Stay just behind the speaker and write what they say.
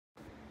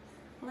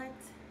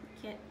Let's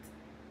get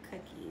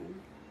cooking.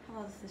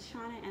 Hello, this is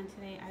Shauna, and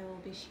today I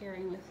will be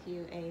sharing with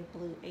you a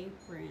Blue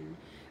Apron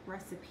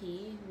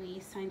recipe.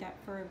 We signed up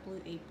for a Blue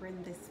Apron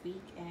this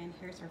week, and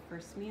here's our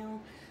first meal.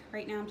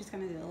 Right now I'm just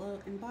going to do a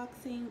little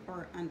unboxing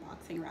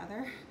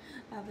rather,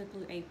 of the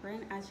Blue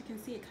Apron. As you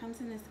can see, it comes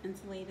in this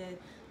insulated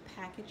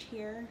package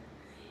here,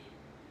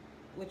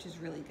 which is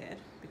really good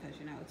because,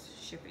 you know, it's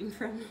shipping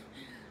from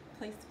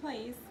place to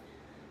place.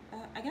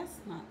 I guess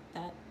not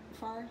that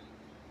far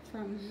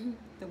from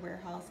the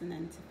warehouse and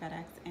then to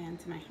FedEx and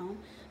to my home.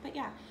 But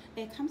yeah,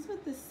 it comes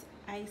with this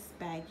ice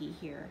baggie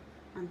here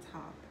on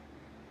top.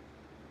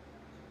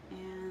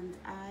 And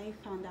I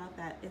found out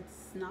that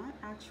it's not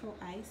actual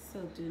ice,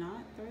 so do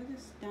not throw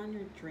this down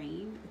your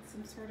drain. It's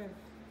some sort of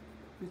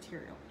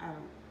material. I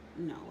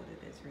don't know what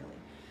it is really.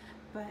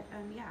 But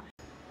yeah.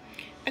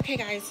 Okay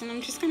guys, and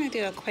I'm just gonna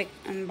do a quick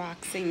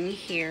unboxing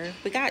here.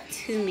 We got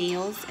 2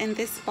 meals in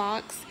this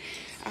box.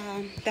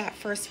 That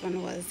first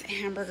one was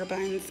hamburger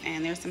buns,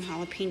 and there's some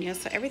jalapenos,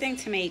 so everything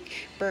to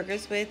make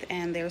burgers with,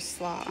 and there's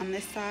slaw on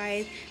this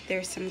side.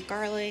 There's some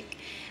garlic,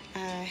 a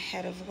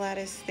head of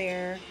lettuce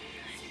there,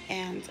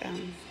 and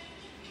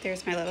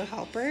there's my little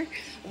helper.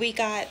 We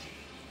got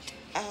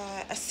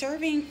a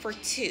serving for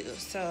 2,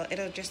 so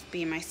it'll just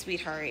be my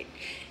sweetheart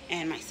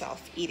and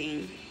myself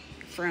eating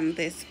from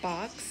this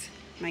box.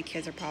 My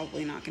kids are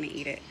probably not going to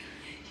eat it.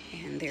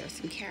 And there's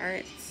some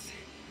carrots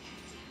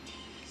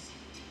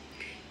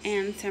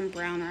and some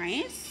brown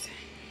rice,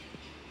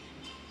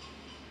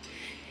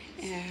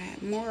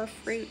 more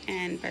fruit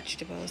and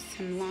vegetables,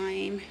 some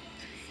lime,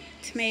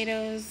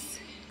 tomatoes,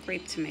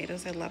 grape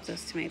tomatoes, I love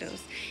those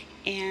tomatoes,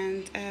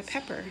 and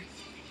pepper.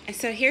 And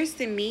so here's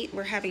the meat.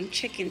 We're having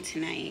chicken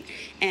tonight,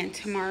 and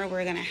tomorrow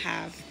we're gonna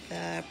have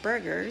the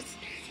burgers.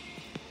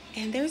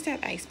 And there's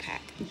that ice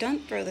pack.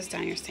 Don't throw this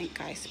down your sink,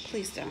 guys,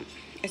 please don't.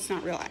 It's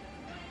not real ice.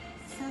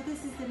 So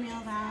this is the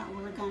meal that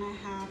we're gonna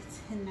have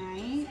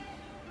tonight.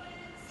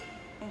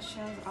 It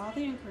shows all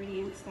the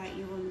ingredients that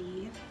you will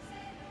need.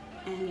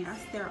 And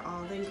yes, there are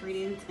all the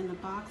ingredients in the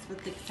box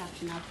with the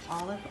exception of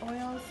olive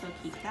oil, so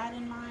keep that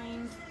in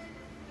mind.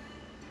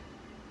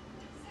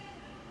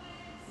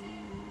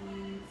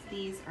 And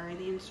these are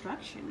the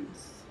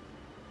instructions.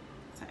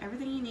 So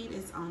everything you need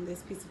is on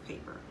this piece of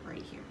paper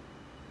right here.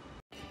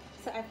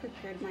 So I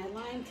prepared my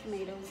lime,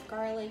 tomatoes,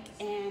 garlic,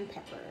 and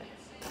pepper.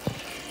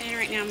 And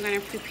right now I'm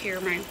going to prepare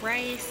my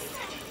rice,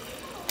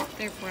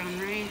 the brown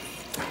rice.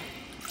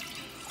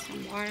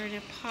 Some water in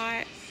a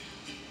pot,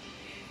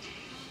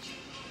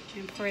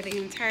 and pour the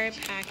entire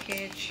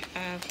package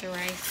of the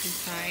rice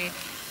inside.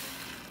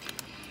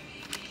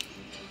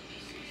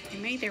 I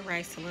made the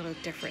rice a little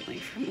differently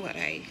from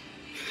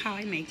how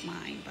I make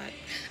mine, but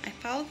I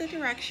followed the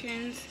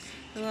directions.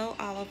 A little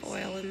olive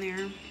oil in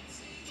there,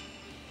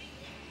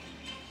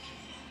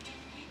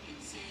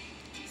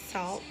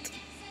 salt,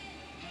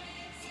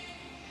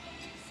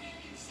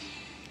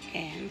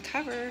 and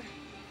cover.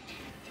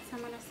 So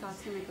I'm going to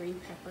saute my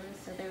green peppers.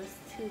 So there's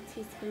 2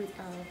 teaspoons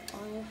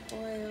of olive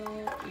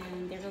oil,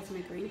 and there goes my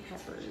green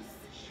peppers.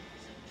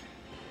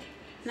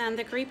 Now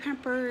the green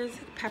peppers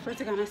are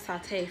going to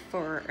saute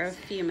for a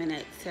few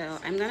minutes. So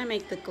I'm going to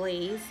make the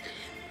glaze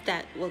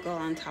that will go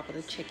on top of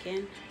the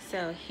chicken.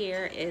 So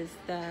here is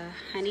the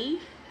honey.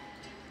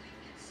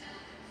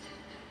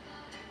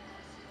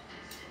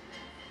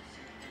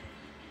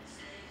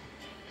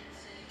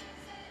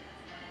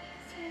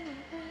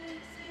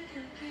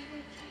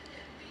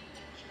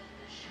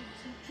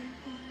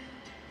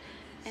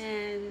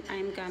 And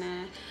I'm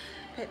gonna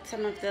put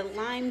some of the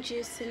lime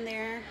juice in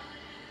there.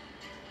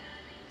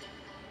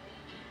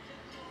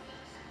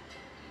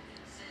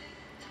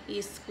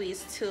 You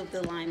squeeze 2 of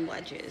the lime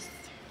wedges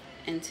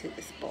into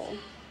this bowl.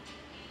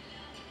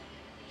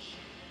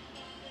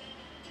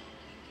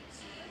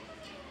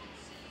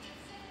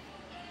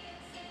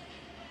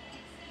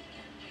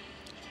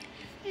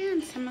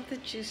 And some of the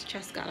juice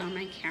just got on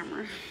my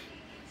camera.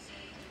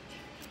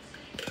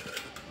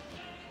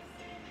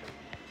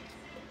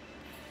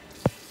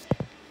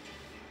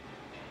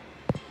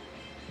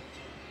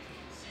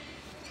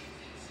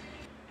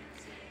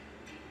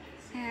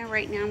 And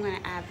right now I'm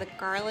going to add the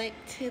garlic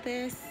to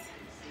this,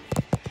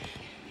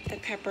 the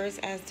peppers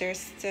as they're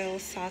still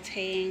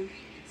sauteing,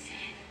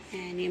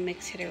 and you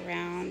mix it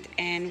around,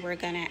 and we're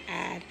going to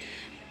add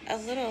a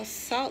little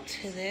salt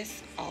to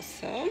this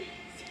also,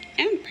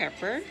 and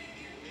pepper.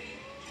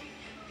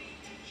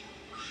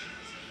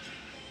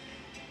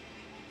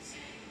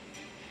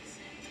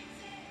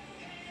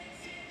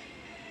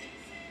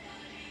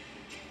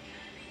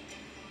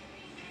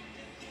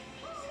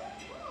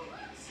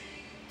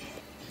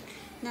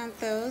 Now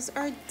those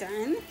are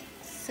done,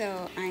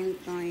 so I'm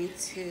going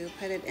to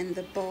put it in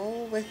the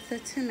bowl with the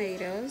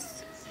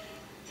tomatoes.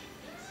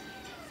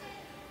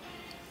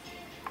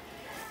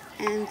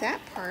 And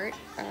that part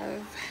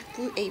of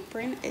Blue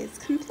Apron is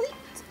complete.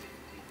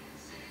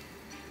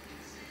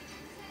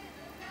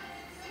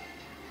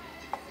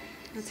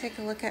 I'll take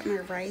a look at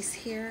my rice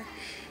here.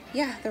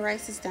 Yeah, the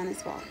rice is done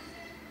as well.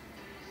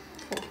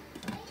 Cool.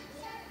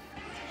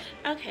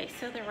 Okay,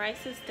 so the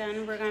rice is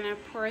done. We're gonna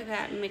pour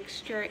that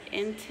mixture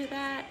into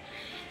the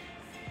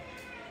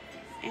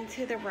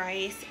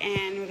rice,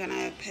 and we're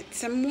gonna put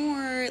some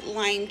more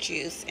lime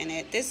juice in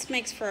it. This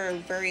makes for a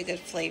very good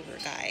flavor,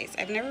 guys.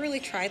 I've never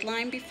really tried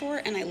lime before,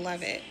 and I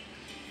love it.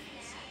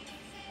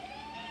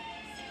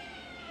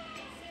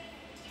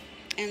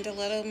 And a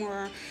little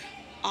more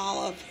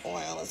olive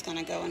oil is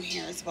gonna go in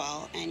here as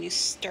well, and you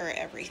stir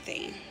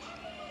everything.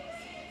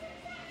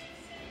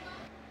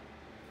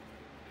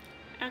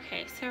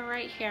 Okay, so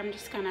right here I'm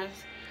just gonna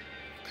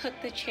cook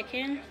the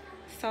chicken,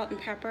 salt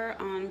and pepper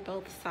on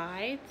both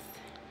sides.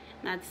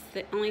 That's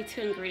the only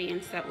two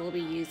ingredients that we'll be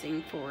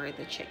using for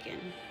the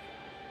chicken.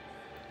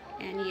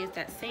 And use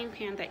that same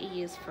pan that you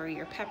use for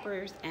your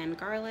peppers and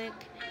garlic.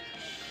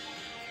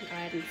 Go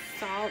ahead and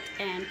salt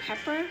and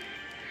pepper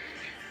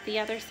the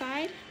other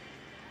side.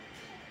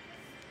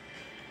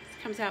 This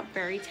comes out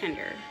very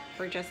tender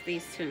for just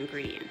these two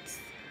ingredients.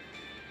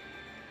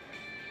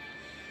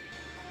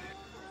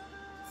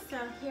 So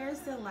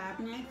here's the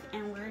labneh,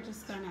 and we're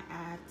just gonna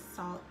add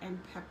salt and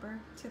pepper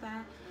to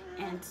that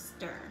and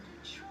stir.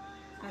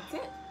 That's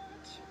it.